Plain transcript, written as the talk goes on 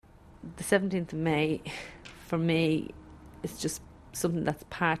The 17th of May, for me, is just something that's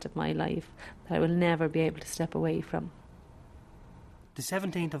part of my life that I will never be able to step away from. The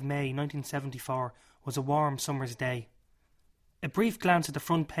 17th of May 1974 was a warm summer's day. A brief glance at the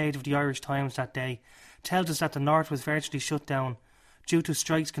front page of the Irish Times that day tells us that the North was virtually shut down due to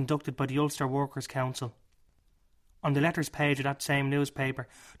strikes conducted by the Ulster Workers' Council. On the letters page of that same newspaper,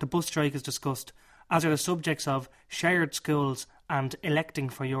 the bus strike is discussed, as are the subjects of shared schools and electing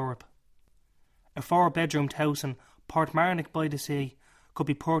for Europe. A 4-bedroomed house in Portmarnock by the Sea could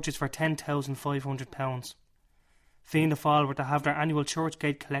be purchased for £10,500. Fianna Fáil were to have their annual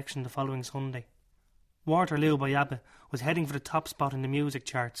Churchgate collection the following Sunday. Waterloo by ABBA was heading for the top spot in the music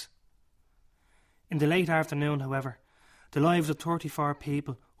charts. In the late afternoon, however, the lives of 34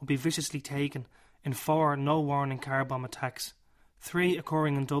 people would be viciously taken in 4 no-warning car bomb attacks, 3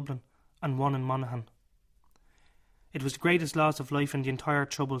 occurring in Dublin and 1 in Monaghan. It was the greatest loss of life in the entire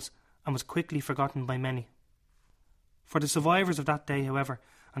Troubles and was quickly forgotten by many. For the survivors of that day, however,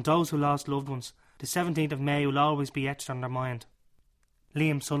 and those who lost loved ones, the 17th of May will always be etched on their mind.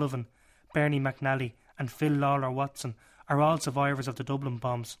 Liam Sullivan, Bernie McNally and Phil Lawler Watson are all survivors of the Dublin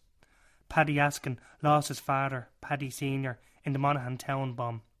bombs. Paddy Askin lost his father, Paddy Sr., in the Monaghan town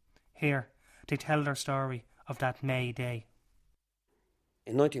bomb. Here, they tell their story of that May day.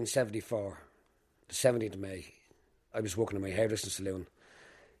 In 1974, the 17th of May, I was working in my hairdressing saloon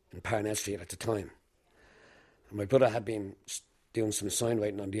in Parnell Street at the time. And my brother had been doing some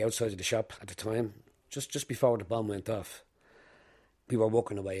signwriting on the outside of the shop at the time, just before the bomb went off. We were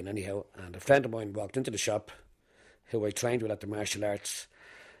walking away, and anyhow, and a friend of mine walked into the shop, who I trained with at the martial arts,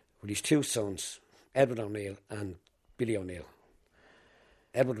 with his 2 sons, Edward O'Neill and Billy O'Neill.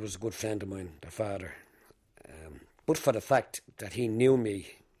 Edward was a good friend of mine, their father. But for the fact that he knew me,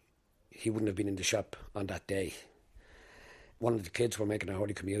 he wouldn't have been in the shop on that day. One of the kids were making a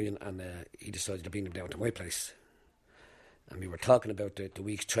Holy Communion, and he decided to bring them down to my place. And we were talking about the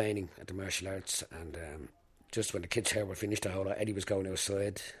week's training at the martial arts, and just when the kids' hair were finished, the whole lot, Eddie was going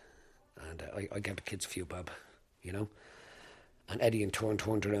outside, and I gave the kids a few bob, you know. And Eddie in turn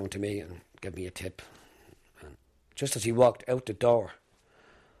turned around to me and gave me a tip. And just as he walked out the door,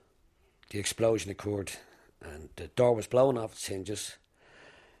 the explosion occurred, and the door was blown off its hinges.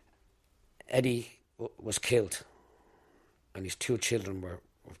 Eddie was killed, and his 2 children were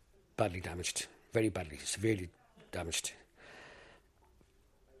badly damaged, very badly, severely damaged.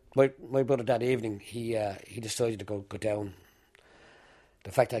 My brother that evening, he decided to go down.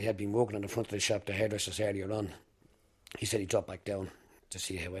 The fact that he had been working on the front of the shop, the hairdressers, earlier on, he said he dropped back down to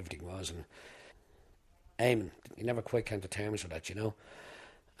see how everything was. And Eamon, he never quite came to terms with that, you know.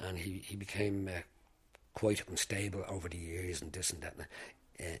 And he became quite unstable over the years and this and that.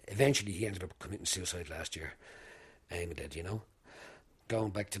 Eventually he ended up committing suicide last year. Eamon did, you know.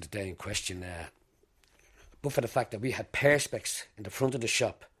 Going back to the day in question, but for the fact that we had perspex in the front of the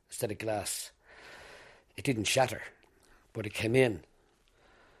shop instead of glass, it didn't shatter, but it came in.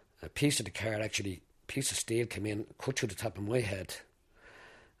 A piece of the car, actually, a piece of steel came in, cut through the top of my head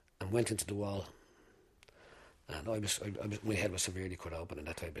and went into the wall. And my head was severely cut open and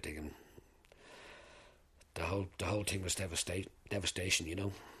that type of thing. And the whole thing was devastation, you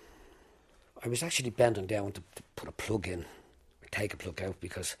know. I was actually bending down to put a plug in, or take a plug out,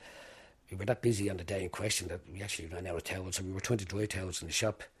 because we were that busy on the day in question that we actually ran out of towels, and we were trying to dry towels in the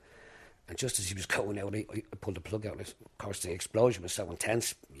shop. And just as he was going out, I pulled the plug out. Of course, the explosion was so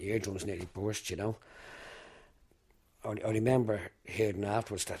intense, my eardrums nearly burst, you know. I remember hearing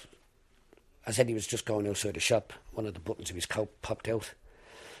afterwards that as Eddie was just going outside the shop, one of the buttons of his coat popped out.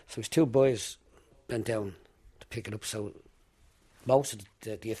 So his 2 boys bent down to pick it up. So most of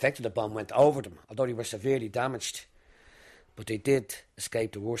the effect of the bomb went over them, although they were severely damaged. But they did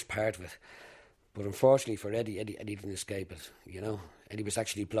escape the worst part of it. But unfortunately for Eddie didn't escape it, you know. Eddie was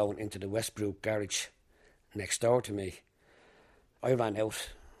actually blown into the Westbrook garage next door to me. I ran out.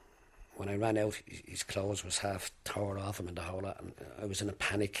 When I ran out, his clothes was half tore off him and the whole lot. And I was in a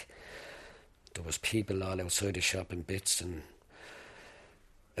panic. There was people all outside the shop in bits. And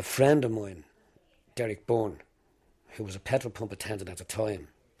a friend of mine, Derek Byrne, who was a petrol pump attendant at the time,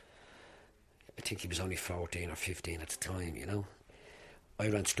 I think he was only 14 or 15 at the time, you know. I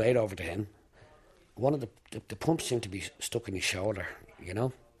ran straight over to him. One of the pumps seemed to be stuck in his shoulder, you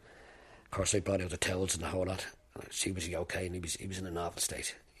know. Of course, I brought out the towels and the whole lot. See, was he okay? And he was in an awful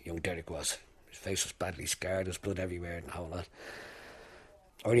state. Young Derek was. His face was badly scarred. There was blood everywhere and the whole lot.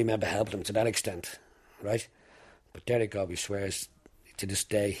 I remember helping him to that extent, right? But Derek always swears to this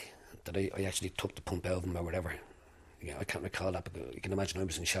day that I actually took the pump out of him or whatever. Yeah, I can't recall that, but you can imagine I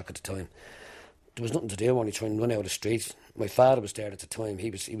was in shock at the time. there was nothing to do, only try and run out of the street. My father was there at the time. He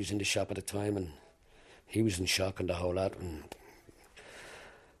was in the shop at the time, and he was in shock and the whole lot. And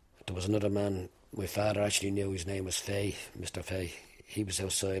there was another man. My father actually knew his name was Fay, Mr. Fay. He was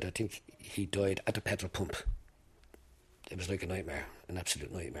outside. I think he died at the petrol pump. It was like a nightmare, an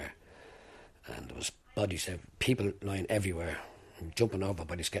absolute nightmare. And there was bodies, people lying everywhere, jumping over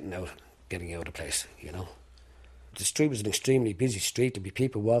bodies, getting out of the place, you know. The street was an extremely busy street. There'd be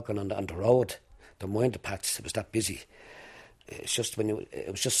people walking on the road. The winder paths, it was that busy. It's just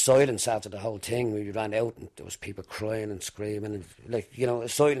it was just silence after the whole thing. We ran out and there was people crying and screaming, and like, you know,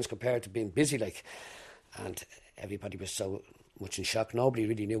 silence compared to being busy, like. And everybody was so much in shock. Nobody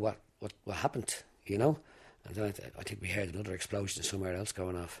really knew what happened, you know. And then I think we heard another explosion somewhere else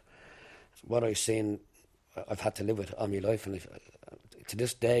going off. What I've seen, I've had to live with all my life, and to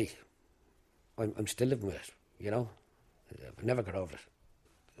this day, I'm still living with it, you know. I've never got over it.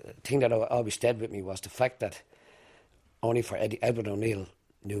 The thing that always stayed with me was the fact that only for Edward O'Neill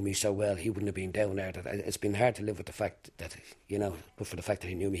knew me so well, he wouldn't have been down there. That it's been hard to live with the fact that, you know, but for the fact that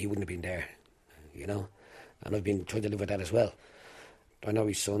he knew me, he wouldn't have been there, you know. And I've been trying to live with that as well. I know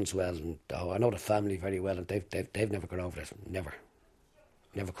his sons well, and I know the family very well, and they've never got over it.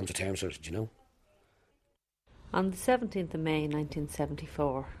 Never come to terms with it, you know. On the 17th of May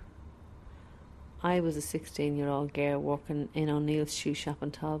 1974, I was a 16-year-old girl working in O'Neill's shoe shop on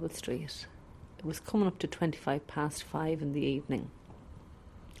Talbot Street. It was coming up to 5:25 in the evening,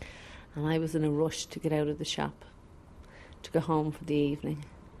 and I was in a rush to get out of the shop, to go home for the evening.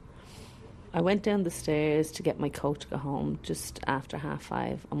 I went down the stairs to get my coat to go home just after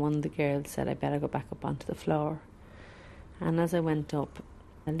 5:30, and one of the girls said I better go back up onto the floor. And as I went up,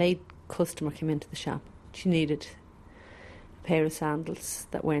 a late customer came into the shop. She needed a pair of sandals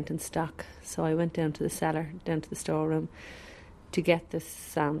that weren't in stock, so I went down to the cellar, down to the storeroom, to get the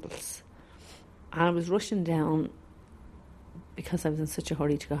sandals. I was rushing down because I was in such a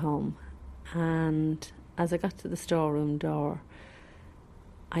hurry to go home, and as I got to the storeroom door,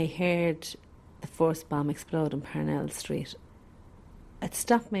 I heard the first bomb explode on Parnell Street. It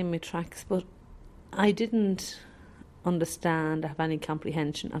stopped me in my tracks, but I didn't understand or have any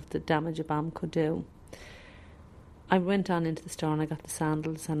comprehension of the damage a bomb could do. I went on into the store and I got the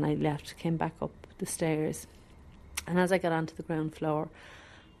sandals and I left, came back up the stairs. And as I got onto the ground floor,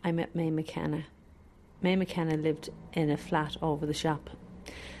 I met May McKenna. May McKenna lived in a flat over the shop,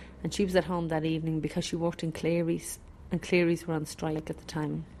 and she was at home that evening because she worked in Cleary's, and Cleary's were on strike at the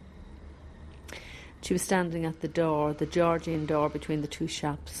time. She was standing at the door, the Georgian door between the two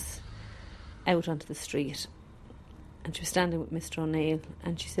shops, out onto the street. And she was standing with Mr. O'Neill,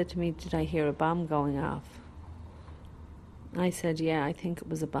 and she said to me, "Did I hear a bomb going off?" I said, "Yeah, I think it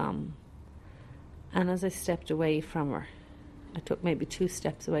was a bomb." And as I stepped away from her, I took maybe 2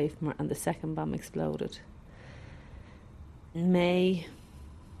 steps away from her, and the second bomb exploded. May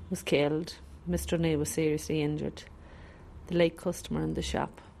was killed. Mr. O'Neill was seriously injured. The late customer in the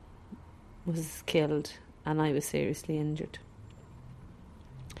shop was killed, and I was seriously injured.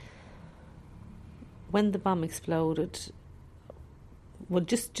 When the bomb exploded, well,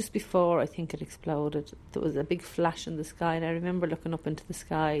 just before I think it exploded, there was a big flash in the sky, and I remember looking up into the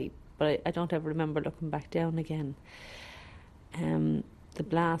sky, but I don't ever remember looking back down again. The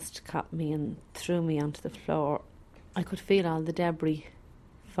blast caught me and threw me onto the floor. I could feel all the debris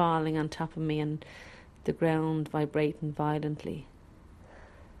falling on top of me and the ground vibrating violently.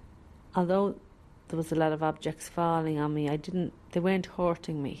 Although there was a lot of objects falling on me, they weren't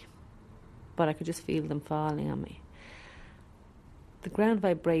hurting me, but I could just feel them falling on me. The ground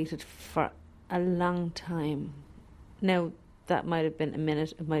vibrated for a long time. Now, that might have been a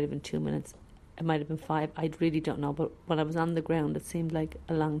minute, it might have been 2 minutes, it might have been 5, I really don't know, but when I was on the ground it seemed like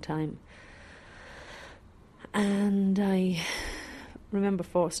a long time. And I remember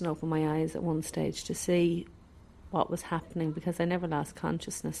forcing open my eyes at one stage to see what was happening, because I never lost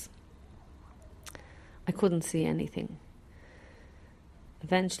consciousness. I couldn't see anything.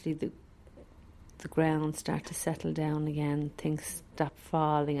 Eventually the ground started to settle down again, things stopped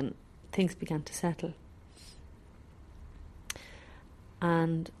falling and things began to settle.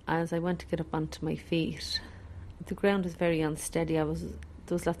 And as I went to get up onto my feet, the ground was very unsteady. There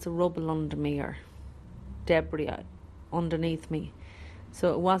was lots of rubble under me, or debris underneath me.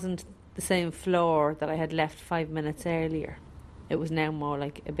 So it wasn't the same floor that I had left 5 minutes earlier. It was now more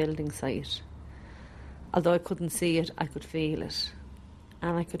like a building site. Although I couldn't see it, I could feel it.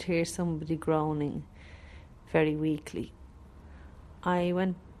 And I could hear somebody groaning very weakly. I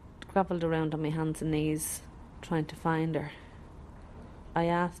grovelled around on my hands and knees trying to find her. I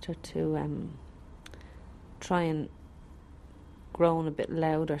asked her to try and groan a bit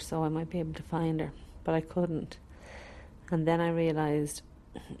louder so I might be able to find her, but I couldn't. And then I realised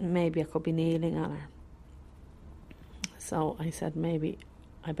maybe I could be kneeling on her. So I said, maybe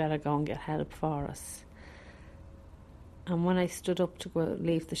I better go and get help for us. And when I stood up to go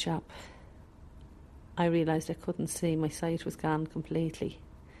leave the shop, I realised I couldn't see. My sight was gone completely.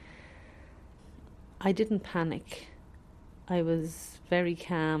 I didn't panic. I was very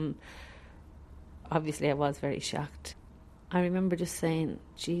calm. Obviously, I was very shocked. I remember just saying,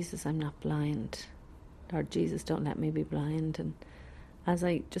 Jesus, I'm not blind. Lord Jesus, don't let me be blind. And as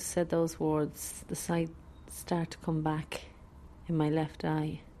I just said those words, the sight started to come back in my left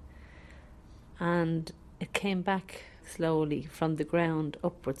eye. And it came back slowly from the ground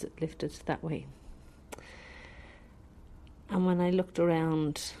upwards. It lifted that way. And when I looked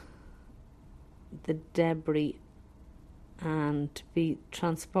around, the debris, and to be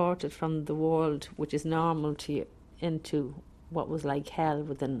transported from the world which is normal to you into what was like hell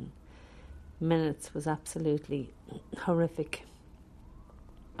within minutes was absolutely horrific.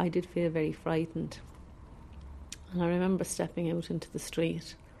 I did feel very frightened. And I remember stepping out into the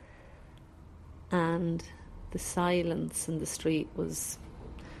street, and the silence in the street was,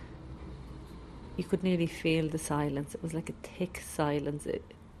 you could nearly feel the silence. It was like a thick silence.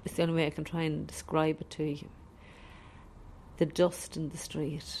 It's the only way I can try and describe it to you. The dust in the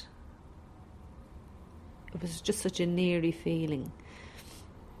street. It was just such an eerie feeling.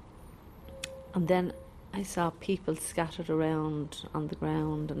 And then I saw people scattered around on the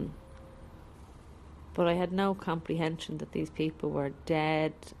ground, but I had no comprehension that these people were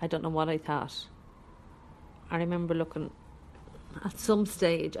dead. I don't know what I thought. I remember looking at some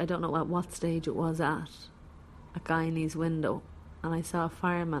stage, I don't know at what stage it was at, a Guyanese window, and I saw a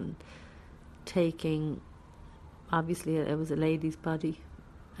fireman taking, obviously it was a lady's body,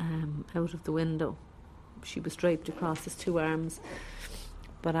 out of the window. She was draped across his two arms,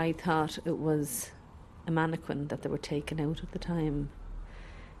 but I thought it was a mannequin that they were taking out at the time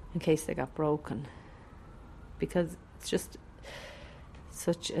in case they got broken, because it's just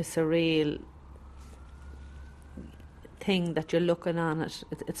such a surreal thing that you're looking on it.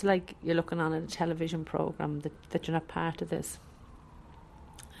 It's like you're looking on a television program, that you're not part of this.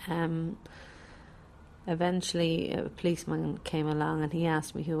 Eventually a policeman came along and he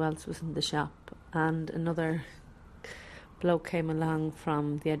asked me who else was in the shop, and another bloke came along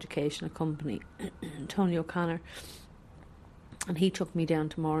from the educational company, Tony O'Connor, and he took me down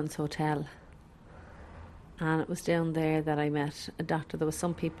to Moran's Hotel. And it was down there that I met a doctor. There was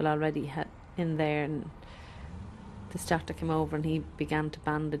some people already in there, and this doctor came over and he began to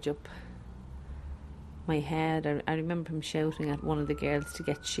bandage up my head. I remember him shouting at one of the girls to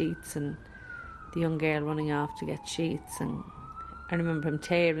get sheets, and the young girl running off to get sheets, and I remember him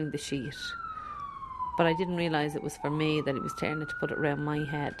tearing the sheet, but I didn't realise it was for me, that he was tearing it to put it around my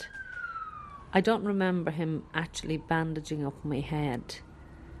head. I don't remember him actually bandaging up my head,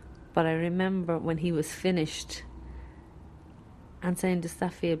 but I remember when he was finished and saying, does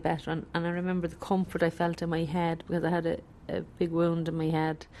that feel better? And I remember the comfort I felt in my head, because I had a big wound in my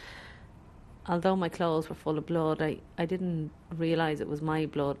head. Although my clothes were full of blood, I didn't realise it was my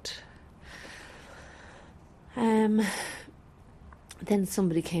blood. Then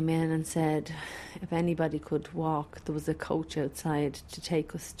somebody came in and said if anybody could walk, there was a coach outside to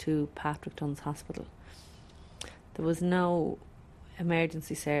take us to Patrick Dunn's Hospital. There was no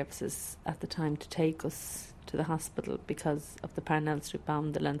emergency services at the time to take us to the hospital because of the Parnell Street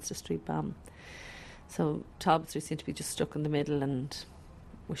bomb, the Leinster Street bomb. So Talbot Street seemed to be just stuck in the middle, and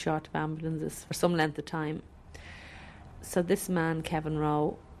we're short of ambulances for some length of time. So this man, Kevin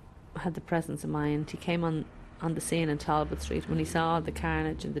Rowe, had the presence of mind. He came on the scene in Talbot Street. When he saw the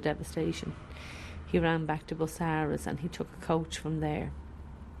carnage and the devastation, he ran back to Busaras and he took a coach from there.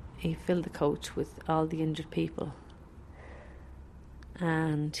 He filled the coach with all the injured people,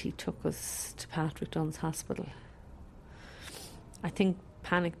 and he took us to Patrick Dunn's Hospital. I think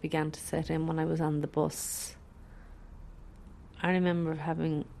panic began to set in when I was on the bus. I remember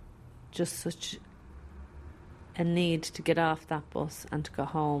having just such a need to get off that bus and to go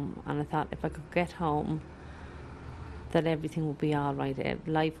home, and I thought if I could get home, that everything would be all right.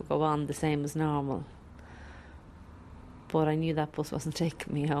 Life would go on the same as normal. But I knew that bus wasn't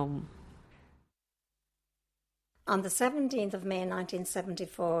taking me home. On the 17th of May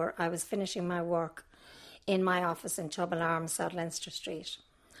 1974, I was finishing my work in my office in Chubble Arms, South Leinster Street.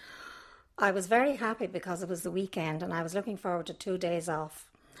 I was very happy because it was the weekend and I was looking forward to 2 days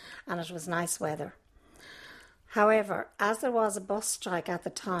off, and it was nice weather. However, as there was a bus strike at the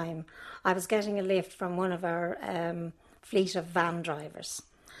time, I was getting a lift from one of our fleet of van drivers.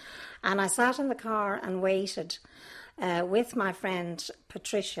 And I sat in the car and waited with my friend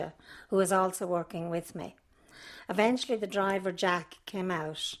Patricia, who was also working with me. Eventually the driver, Jack, came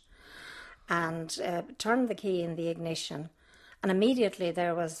out and turned the key in the ignition, and immediately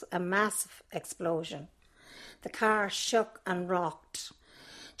there was a massive explosion. The car shook and rocked.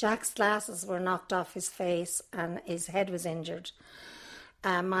 Jack's glasses were knocked off his face and his head was injured.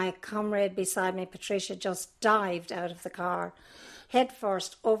 My comrade beside me, Patricia, just dived out of the car, head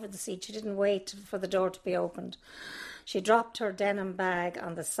first over the seat. She didn't wait for the door to be opened. She dropped her denim bag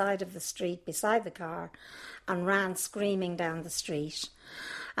on the side of the street beside the car and ran screaming down the street.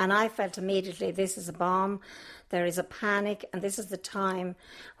 And I felt immediately, this is a bomb, there is a panic, and this is the time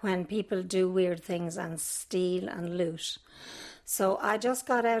when people do weird things and steal and loot. So I just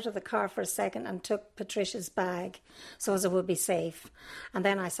got out of the car for a second and took Patricia's bag so as it would be safe. And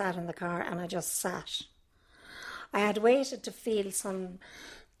then I sat in the car and I just sat. I had waited to feel some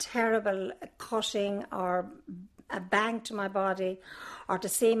terrible cutting or a bang to my body, or to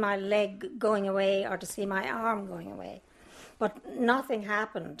see my leg going away, or to see my arm going away. But nothing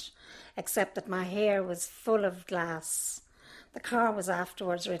happened except that my hair was full of glass. The car was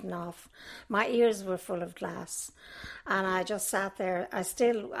afterwards written off. My ears were full of glass. And I just sat there.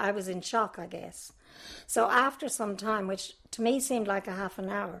 I was in shock, I guess. So after some time, which to me seemed like a half an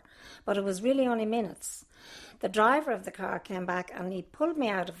hour, but it was really only minutes, the driver of the car came back and he pulled me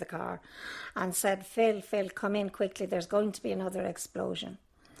out of the car and said, Phil, come in quickly. There's going to be another explosion.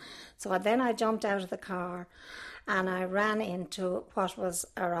 So then I jumped out of the car and I ran into what was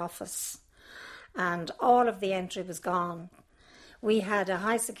our office. And all of the entry was gone. We had a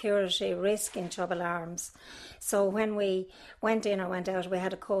high security risk in Chubble Arms. So when we went in or went out, we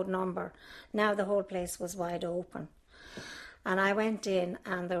had a code number. Now the whole place was wide open. And I went in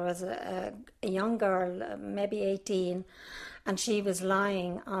and there was a young girl, maybe 18, and she was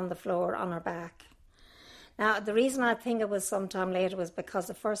lying on the floor on her back. Now, the reason I think it was sometime later was because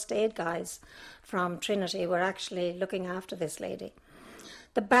the first aid guys from Trinity were actually looking after this lady.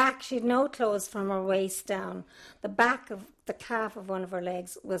 The back, she had no clothes from her waist down. The back of the calf of one of her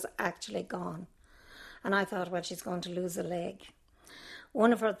legs was actually gone. And I thought, well, she's going to lose a leg.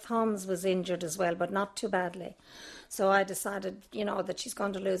 One of her thumbs was injured as well, but not too badly. So I decided, that she's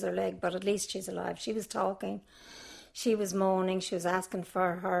going to lose her leg, but at least she's alive. She was talking, she was moaning, she was asking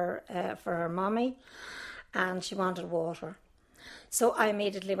for her mommy, and she wanted water. So I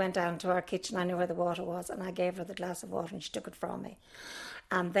immediately went down to our kitchen. I knew where the water was, and I gave her the glass of water, and she took it from me.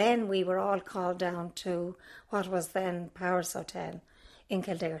 And then we were all called down to what was then Powers Hotel in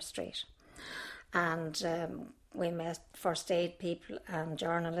Kildare Street. And we met first aid people and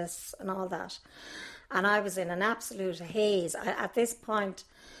journalists and all that. And I was in an absolute haze. At this point,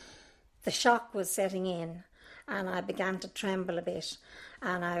 the shock was setting in and I began to tremble a bit.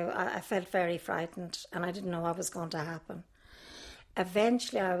 And I felt very frightened and I didn't know what was going to happen.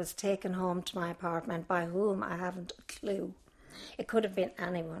 Eventually, I was taken home to my apartment, by whom I haven't a clue. It could have been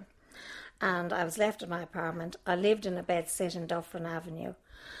anyone. And I was left in my apartment. I lived in a bedsit in Dufferin Avenue.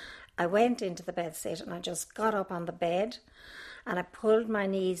 I went into the bedsit and I just got up on the bed and I pulled my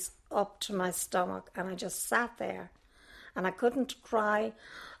knees up to my stomach and I just sat there. And I couldn't cry,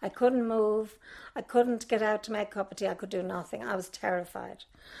 I couldn't move, I couldn't get out to make a cup of tea, I could do nothing. I was terrified.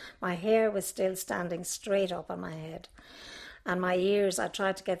 My hair was still standing straight up on my head. And my ears, I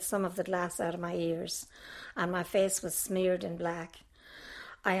tried to get some of the glass out of my ears. And my face was smeared in black.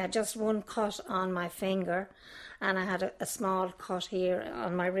 I had just one cut on my finger and I had a small cut here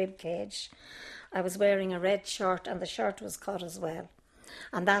on my rib cage. I was wearing a red shirt and the shirt was cut as well.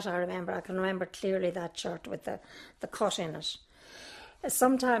 And that I remember. I can remember clearly that shirt with the cut in it.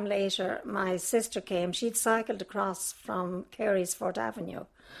 Sometime later, my sister came. She'd cycled across from Carey's Fort Avenue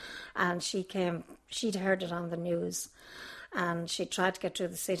and she came. She'd heard it on the news and she tried to get through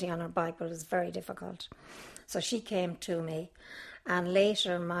the city on her bike, but it was very difficult. So she came to me. And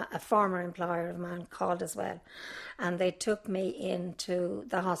later, a former employer of mine called as well. And they took me into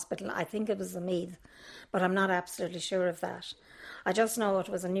the hospital. I think it was the Meath, but I'm not absolutely sure of that. I just know it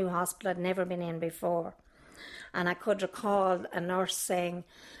was a new hospital I'd never been in before. And I could recall a nurse saying,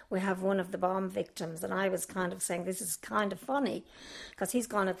 we have one of the bomb victims. And I was kind of saying, this is kind of funny, because he's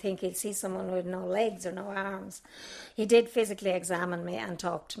going to think he'll see someone with no legs or no arms. He did physically examine me and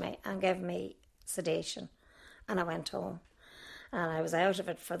talk to me and gave me sedation. And I went home. And I was out of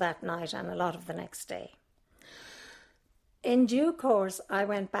it for that night and a lot of the next day. In due course, I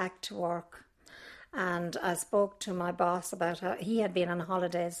went back to work and I spoke to my boss about how he had been on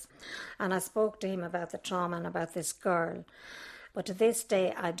holidays, and I spoke to him about the trauma and about this girl. But to this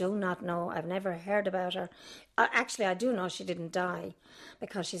day, I do not know. I've never heard about her. Actually, I do know she didn't die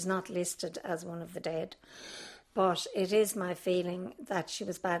because she's not listed as one of the dead. But it is my feeling that she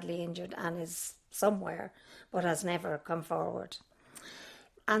was badly injured and is somewhere, but has never come forward.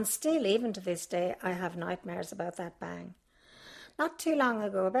 And still, even to this day, I have nightmares about that bang. Not too long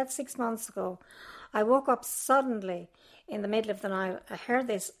ago, about 6 months ago, I woke up suddenly in the middle of the night. I heard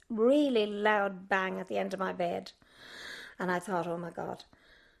this really loud bang at the end of my bed. And I thought, oh my God.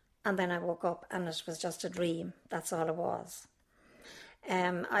 And then I woke up and it was just a dream. That's all it was.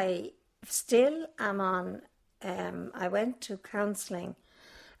 I still am on... I went to counselling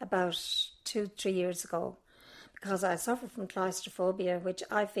about 2-3 years ago because I suffer from claustrophobia, which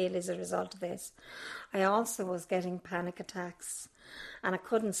I feel is a result of this. I also was getting panic attacks and I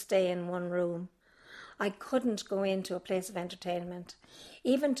couldn't stay in one room. I couldn't go into a place of entertainment.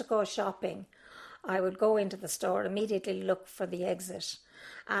 Even to go shopping, I would go into the store, immediately look for the exit,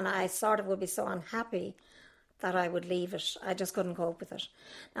 and I sort of would be so unhappy that I would leave it. I just couldn't cope with it.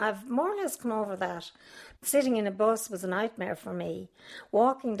 Now, I've more or less come over that. Sitting in a bus was a nightmare for me.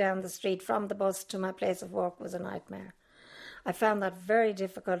 Walking down the street from the bus to my place of work was a nightmare. I found that very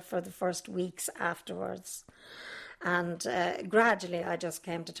difficult for the first weeks afterwards. And gradually I just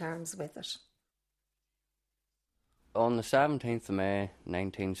came to terms with it. On the 17th of May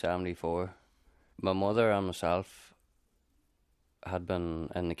 1974, my mother and myself had been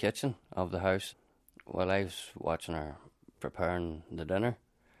in the kitchen of the house while I was watching her preparing the dinner,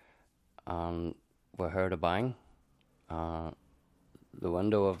 and we heard a bang. The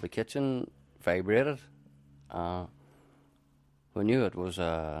window of the kitchen vibrated. We knew it was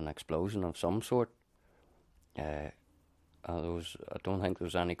an explosion of some sort. I don't think there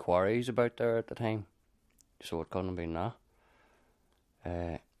was any quarries about there at the time, so it couldn't have been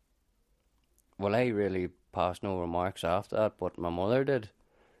that. Well, I really passed no remarks after that, but my mother did.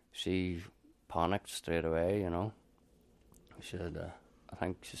 She panicked straight away, you know. She said, I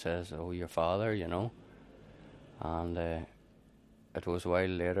think she says, oh, your father, you know. And it was a while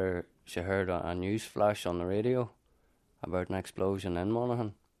later she heard a news flash on the radio about an explosion in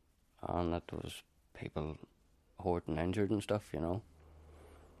Monaghan, and it was people hurt and injured and stuff, you know.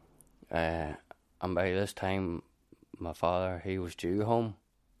 And by this time, my father, he was due home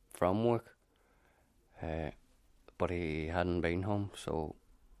from work, but he hadn't been home, so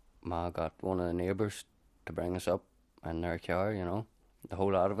Ma got one of the neighbours to bring us up in their car, you know. The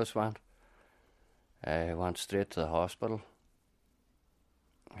whole lot of us went straight to the hospital.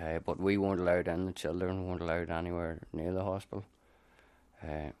 But we weren't allowed in, the children weren't allowed anywhere near the hospital.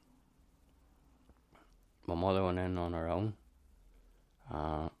 My mother went in on her own.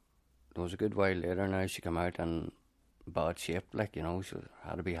 It was a good while later now, she came out in bad shape, like, you know, she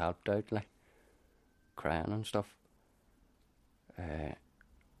had to be helped out, like, crying and stuff.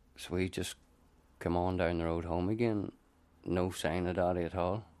 So we just come on down the road home again, no sign of Daddy at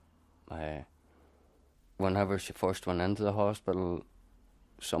all. Whenever she first went into the hospital,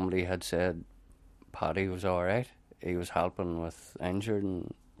 somebody had said Paddy was alright. He was helping with injured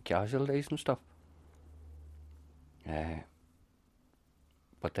and casualties and stuff.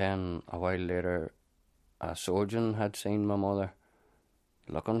 But then a while later, a surgeon had seen my mother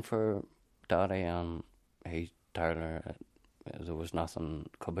looking for Daddy, and he told her there was nothing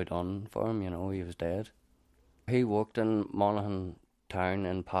could be done for him, you know, he was dead. He worked in Monaghan town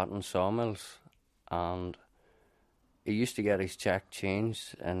in Patton Sawmills, and he used to get his cheque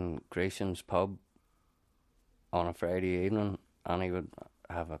changed in Grecian's pub on a Friday evening, and he would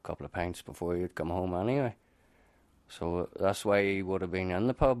have a couple of pints before he'd come home anyway. So that's why he would have been in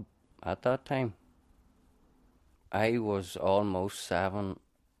the pub at that time. I was almost 7,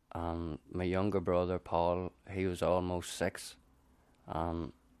 and my younger brother Paul, he was almost 6,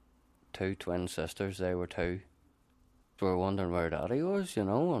 and 2 twin sisters, they were 2. We were wondering where Daddy was, you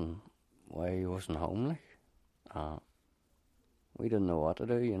know, and why he wasn't home, like. We didn't know what to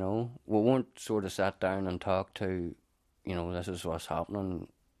do, you know. We weren't sort of sat down and talked to, you know, this is what's happening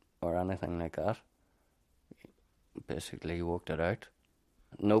or anything like that. Basically worked it out.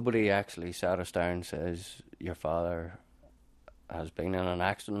 Nobody actually sat us down and says your father has been in an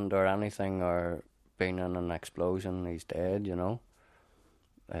accident or anything, or been in an explosion, he's dead, you know.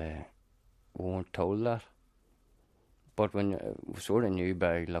 We weren't told that. But when we sort of knew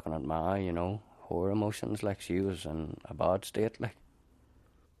by looking at Ma, you know, her emotions, like she was in a bad state, like.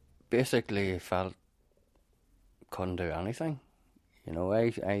 Basically felt couldn't do anything. You know,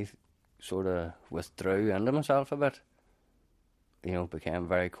 I sort of withdrew into myself a bit. You know, became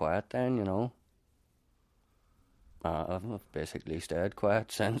very quiet then, you know. I've basically stayed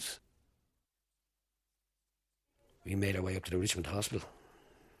quiet since. We made our way up to the Richmond Hospital.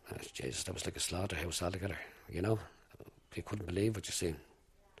 Jesus, that was like a slaughterhouse altogether, you know. You couldn't believe what you seen.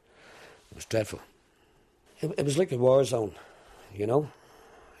 It was dreadful. It was like a war zone, you know.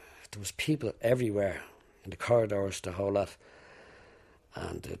 There was people everywhere in the corridors, the whole lot,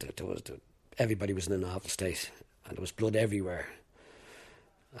 and everybody was in an awful state, and there was blood everywhere.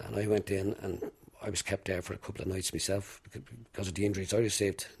 And I went in, and I was kept there for a couple of nights myself because of the injuries I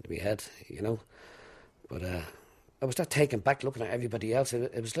received to my head, you know. But I was that taken back looking at everybody else.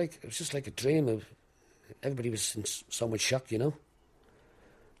 It was just like a dream. Everybody was in so much shock, you know.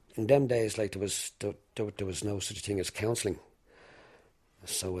 In them days, like there was no such thing as counselling.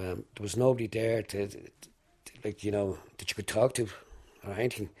 So there was nobody there to like, you know, that you could talk to or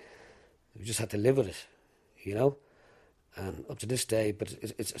anything. You just had to live with it, you know. And up to this day, but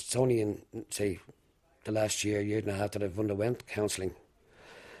it's only in, say, the last year and a half that I've underwent counselling.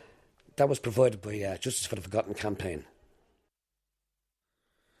 That was provided by Justice for the Forgotten campaign.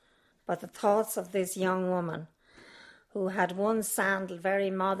 But the thoughts of this young woman who had one sandal,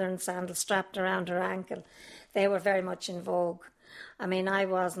 very modern sandal, strapped around her ankle, they were very much in vogue. I mean, I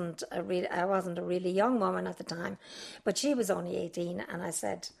wasn't a really young woman at the time, but she was only 18, and I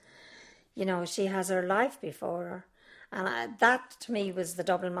said, you know, she has her life before her. And that, to me, was the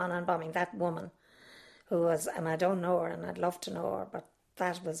Dublin Monaghan bombing, that woman who was, and I don't know her, and I'd love to know her, but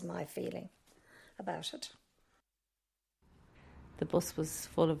that was my feeling about it. The bus was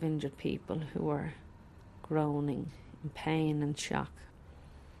full of injured people who were groaning in pain and shock.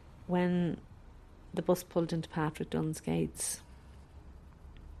 When the bus pulled into Patrick Dunn's gates,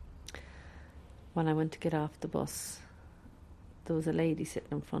 when I went to get off the bus, there was a lady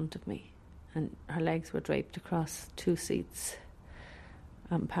sitting in front of me, and her legs were draped across two seats,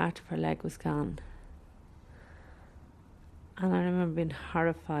 and part of her leg was gone. And I remember being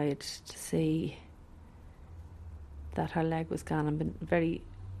horrified to see that her leg was gone, and been very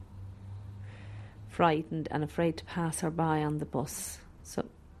frightened and afraid to pass her by on the bus. So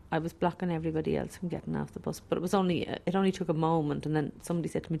I was blocking everybody else from getting off the bus. But it only took a moment, and then somebody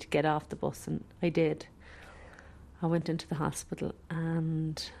said to me to get off the bus, and I did. I went into the hospital,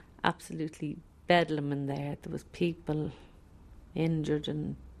 and absolutely bedlam in there. There was people injured,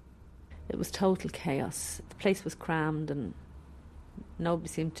 and it was total chaos. The place was crammed, and nobody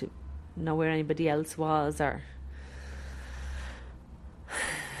seemed to know where anybody else was. Or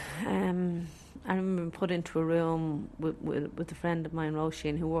I remember being put into a room with a friend of mine,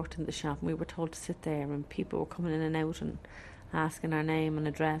 Roisin, who worked in the shop, and we were told to sit there, and people were coming in and out and asking our name and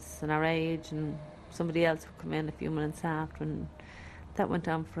address and our age, and somebody else would come in a few minutes after, and that went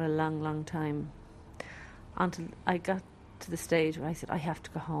on for a long, long time, until I got to the stage where I said, I have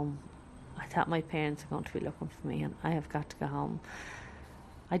to go home. I thought my parents were going to be looking for me, and I have got to go home.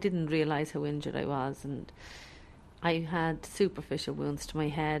 I didn't realise how injured I was, and I had superficial wounds to my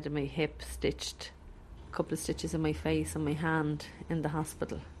head and my hip, stitched, a couple of stitches in my face and my hand in the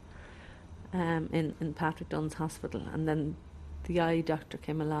hospital, in Patrick Dunn's hospital. And then the eye doctor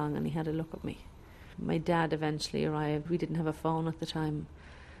came along and he had a look at me. My dad eventually arrived. We didn't have a phone at the time.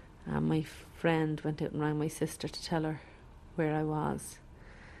 My friend went out and rang my sister to tell her where I was,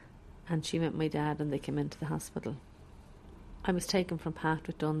 and she met my dad, and they came into the hospital. I was taken from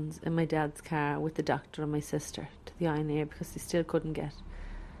Patrick Dunn's in my dad's car with the doctor and my sister to the Eye and Ear, because they still couldn't get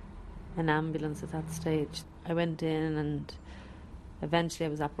an ambulance at that stage. I went in, and eventually I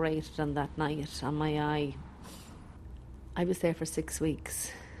was operated on that night on my eye. I was there for 6 weeks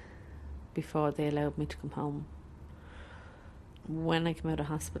before they allowed me to come home. When I came out of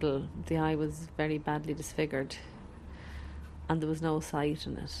hospital, the eye was very badly disfigured, and there was no sight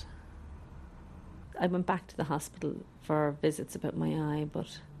in it. I went back to the hospital for visits about my eye,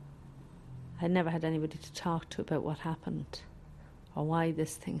 but I never had anybody to talk to about what happened or why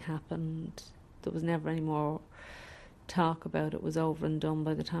this thing happened. There was never any more talk about it. It was over and done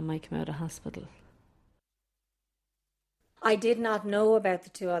by the time I came out of hospital. I did not know about the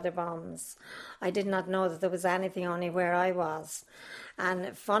two other bombs. I did not know that there was anything only where I was.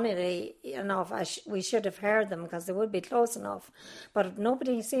 And funnily enough, we should have heard them because they would be close enough. But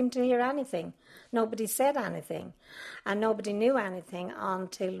nobody seemed to hear anything. Nobody said anything. And nobody knew anything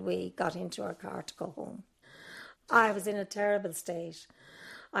until we got into our car to go home. I was in a terrible state.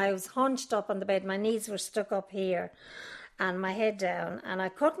 I was hunched up on the bed. My knees were stuck up here and my head down, and I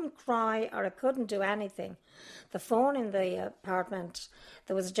couldn't cry or I couldn't do anything. The phone in the apartment,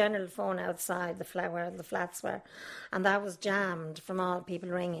 there was a general phone outside where the flats were, and that was jammed from all people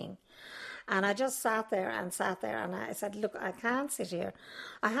ringing. And I just sat there, and I said, look, I can't sit here.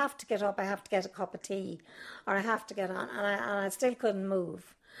 I have to get up, I have to get a cup of tea, or I have to get on. And I still couldn't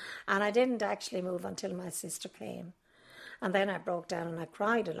move. And I didn't actually move until my sister came. And then I broke down and I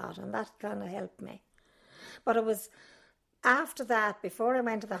cried a lot, and that kind of helped me. But it was After that, before I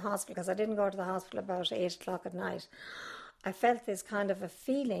went to the hospital, because I didn't go to the hospital about 8 o'clock at night, I felt this kind of a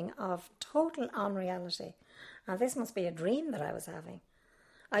feeling of total unreality. And this must be a dream that I was having.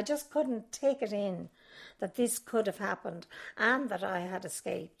 I just couldn't take it in that this could have happened and that I had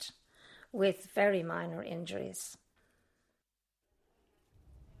escaped with very minor injuries.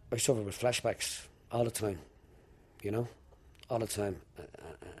 I suffer with flashbacks all the time, all the time.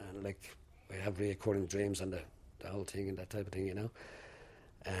 And like, I have reoccurring dreams and the whole thing and that type of thing,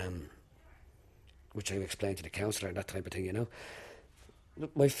 which I explained to the counsellor and that type of thing,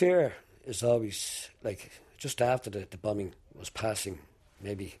 My fear is always, like, just after the bombing was passing,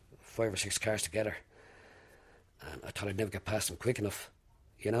 maybe 5 or 6 cars together, and I thought I'd never get past them quick enough,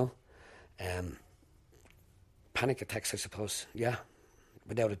 Panic attacks, I suppose, yeah,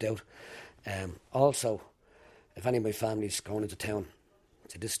 without a doubt. Also, if any of my family's going into town,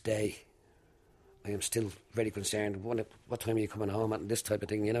 to this day, I am still very concerned. What time are you coming home at? And this type of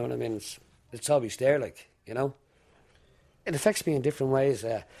thing, you know what I mean? It's always there, like, It affects me in different ways.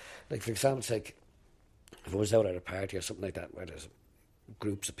 Like, for example, it's like, if I was out at a party or something like that, where there's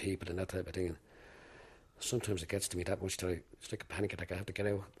groups of people and that type of thing, and sometimes it gets to me that much that it's like a panic attack. I have to get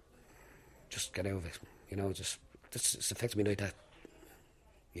out. Just get out of it, it's affected me like that,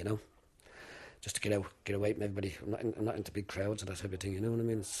 Just to get out, get away from everybody. I'm not into big crowds and that type of thing, you know what I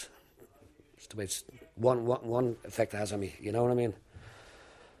mean? It's the way it's one effect it has on me, you know what I mean?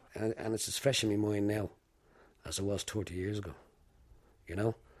 And it's as fresh in my mind now as it was 30 years ago,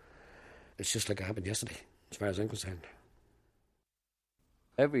 It's just like it happened yesterday, as far as I'm concerned.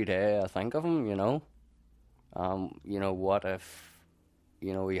 Every day I think of him, what if, he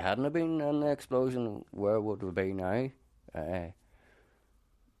hadn't have been in the explosion, where would we be now?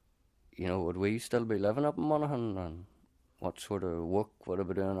 Would we still be living up in Monaghan, and what sort of work would I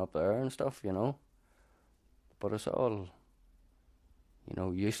be doing up there and stuff, But it's all,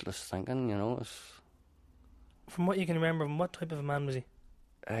 useless thinking, It's... From what you can remember, what type of a man was he?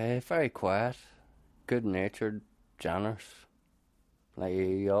 Very quiet, good-natured, generous. Like,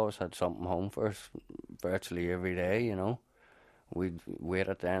 he always had something home for us, virtually every day, We'd wait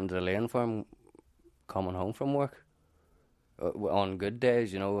at the end of the lane for him coming home from work. On good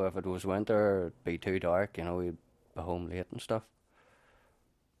days, if it was winter, it'd be too dark, we'd be home late and stuff.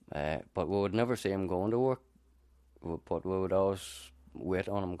 But we would never see him going to work, but we would always wait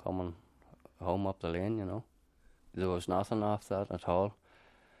on him coming home up the lane, There was nothing off that at all.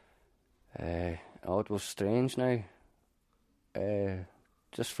 It was strange now.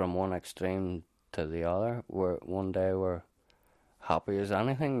 Just from one extreme to the other, where one day we're happy as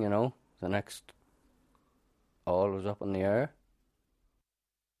anything, the next all was up in the air.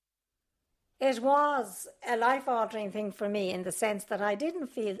 It was a life-altering thing for me in the sense that I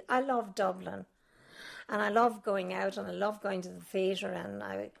loved Dublin, and I loved going out, and I loved going to the theatre, and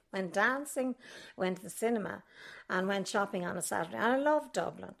I went dancing, went to the cinema, and went shopping on a Saturday, and I loved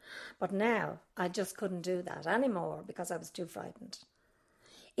Dublin. But now I just couldn't do that anymore because I was too frightened.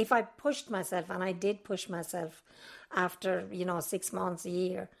 If I pushed myself, and I did push myself after, 6 months, a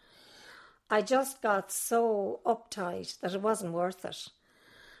year, I just got so uptight that it wasn't worth it.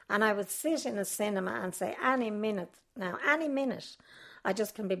 And I would sit in a cinema and say, any minute, I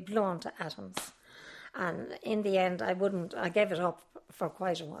just can be blown to atoms. And in the end, I gave it up for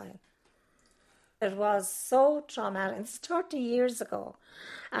quite a while. It was so traumatic. It's 30 years ago,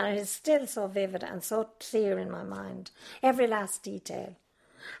 and it is still so vivid and so clear in my mind, every last detail.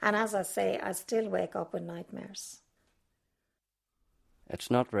 And as I say, I still wake up with nightmares. It's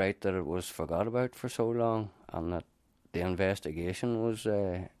not right that it was forgot about for so long, and that the investigation was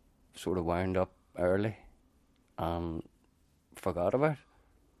sort of wound up early and forgot about.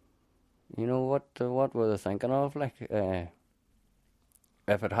 What were they thinking of? Like,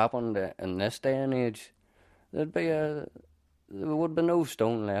 if it happened in this day and age, there would be no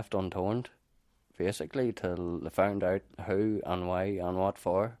stone left unturned, basically, till they found out who and why and what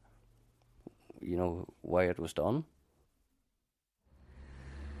for, why it was done.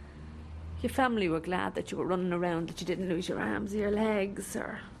 Your family were glad that you were running around, that you didn't lose your arms or your legs,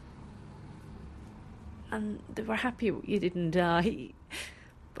 and they were happy you didn't die.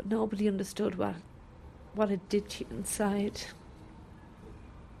 But nobody understood what it did to you inside.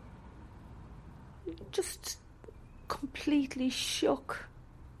 Just completely shook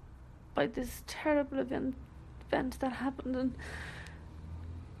by this terrible event that happened,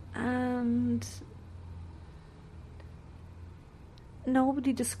 and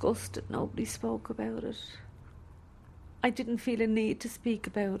nobody discussed it, nobody spoke about it. I didn't feel a need to speak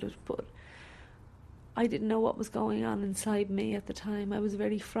about it, but I didn't know what was going on inside me at the time. I was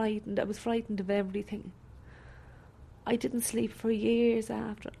very frightened. I was frightened of everything. I didn't sleep for years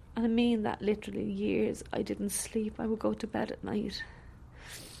after, and I mean that literally, years. I didn't sleep. I would go to bed at night,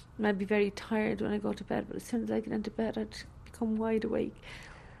 and I'd be very tired when I go to bed, but as soon as I get into bed, I'd become wide awake,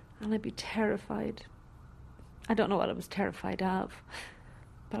 and I'd be terrified. I don't know what I was terrified of,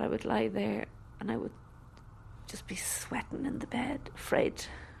 but I would lie there, and I would just be sweating in the bed, afraid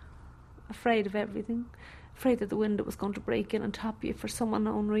of everything, afraid that the window was going to break in on top of you for some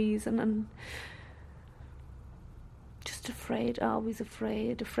unknown reason, and just afraid, always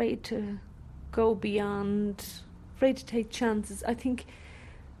afraid to go beyond, afraid to take chances. I think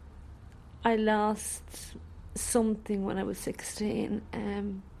I lost something when I was 16.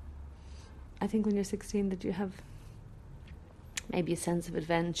 I think when you're 16 that you have maybe a sense of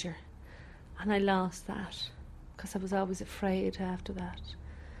adventure, and I lost that because I was always afraid after that.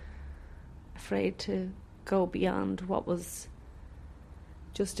 Afraid to go beyond what was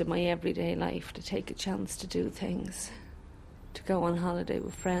just in my everyday life, to take a chance to do things, to go on holiday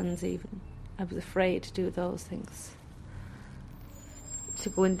with friends even. I was afraid to do those things. To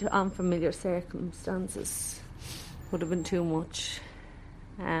go into unfamiliar circumstances would have been too much.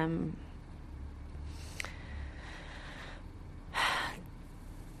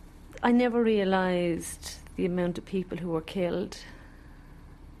 I never realised the amount of people who were killed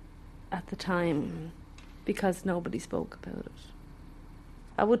at the time because nobody spoke about it.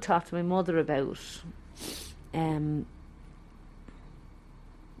 I would talk to my mother about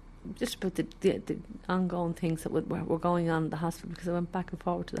just about the ongoing things that were going on in the hospital, because I went back and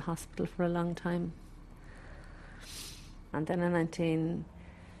forward to the hospital for a long time. And then in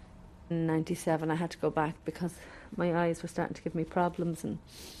 1997 I had to go back because my eyes were starting to give me problems, and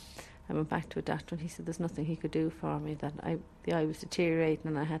I went back to a doctor and he said there's nothing he could do for me, that the eye was deteriorating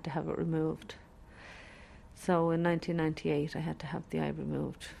and I had to have it removed. So in 1998 I had to have the eye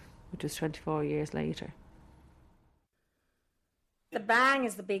removed, which was 24 years later. The bang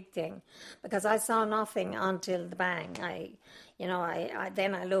is the big thing, because I saw nothing until the bang.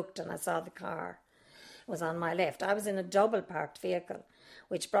 Then I looked and I saw the car was on my left. I was in a double parked vehicle,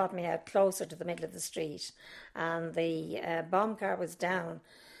 which brought me out closer to the middle of the street, and the bomb car was down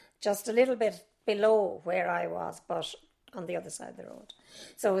just a little bit below where I was, but on the other side of the road.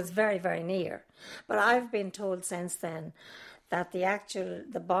 So it was very, very near. But I've been told since then that the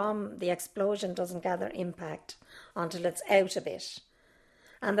explosion doesn't gather impact until it's out a bit.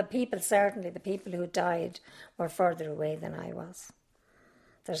 And the people who died were further away than I was.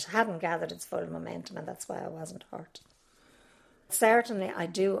 That hadn't gathered its full momentum, and that's why I wasn't hurt. Certainly, I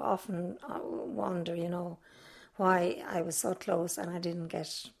do often wonder, why I was so close and I didn't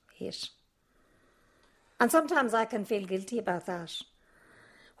get hit. And sometimes I can feel guilty about that.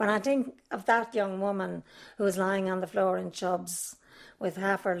 When I think of that young woman who was lying on the floor in Chubbs with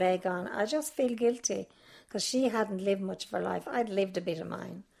half her leg on, I just feel guilty because she hadn't lived much of her life. I'd lived a bit of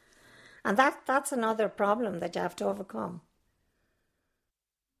mine. And that's another problem that you have to overcome.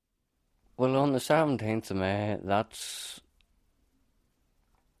 Well, on the 17th of May,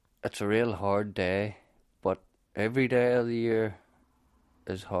 it's a real hard day, but every day of the year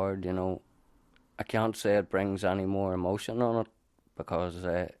is hard, I can't say it brings any more emotion on it, because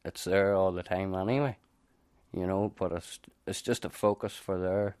it's there all the time anyway, but it's just a focus for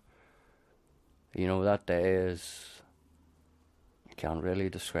there. That day is, you can't really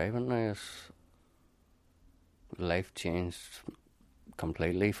describe it now. Life changed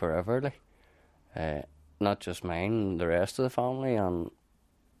completely forever, not just mine, the rest of the family and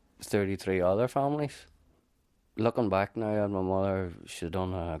 33 other families. Looking back now at my mother, she's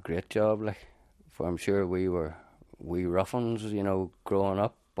done a great job, for I'm sure we were wee rough ones, growing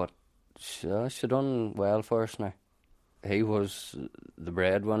up, but she done well for us now. He was the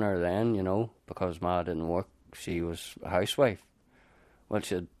breadwinner then, because Ma didn't work. She was a housewife. Well,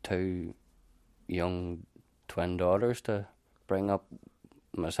 she had 2 young twin daughters to bring up.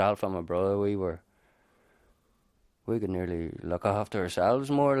 Myself and my brother, we could nearly look after ourselves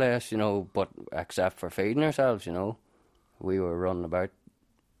more or less, but except for feeding ourselves, we were running about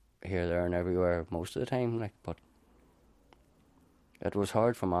here, there and everywhere most of the time, but it was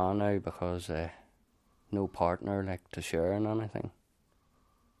hard for Ma now because no partner to share in anything.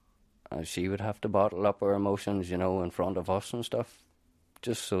 She would have to bottle up her emotions, in front of us and stuff,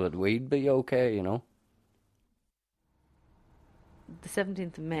 just so that we'd be okay, The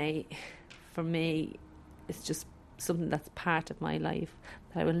 17th of May, for me, is just something that's part of my life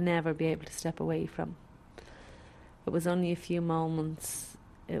that I will never be able to step away from. It was only a few moments.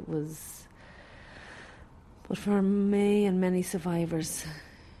 But for me and many survivors,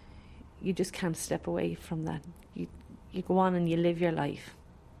 you just can't step away from that. You go on and you live your life.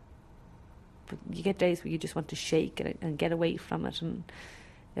 but you get days where you just want to shake it and get away from it, and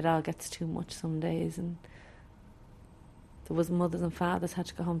it all gets too much some days. And there was mothers and fathers had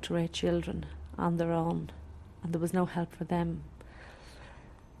to go home to raise children on their own, and there was no help for them.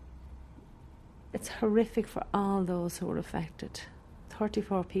 It's horrific for all those who were affected.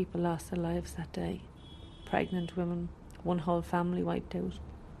 34 people lost their lives that day. Pregnant women, one whole family wiped out.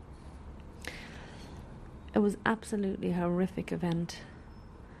 It was absolutely a horrific event,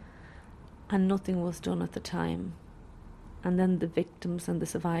 and nothing was done at the time. And then the victims and the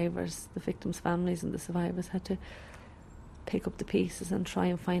survivors, the victims' families and the survivors had to pick up the pieces and try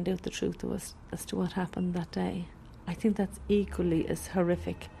and find out the truth as to what happened that day. I think that's equally as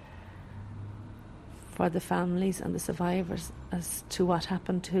horrific for the families and the survivors as to what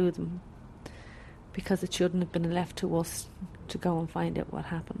happened to them, because it shouldn't have been left to us to go and find out what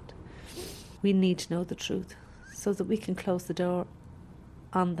happened. We need to know the truth so that we can close the door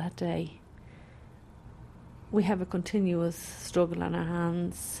on that day. We have a continuous struggle on our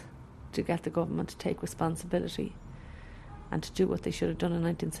hands to get the government to take responsibility and to do what they should have done in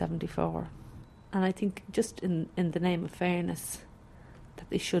 1974. And I think just in the name of fairness that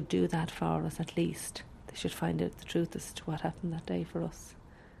they should do that for us at least. They should find out the truth as to what happened that day for us.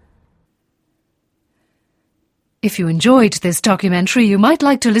 If you enjoyed this documentary, you might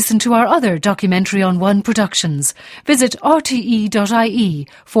like to listen to our other Documentary on One productions. Visit rte.ie/Doc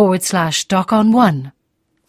on One.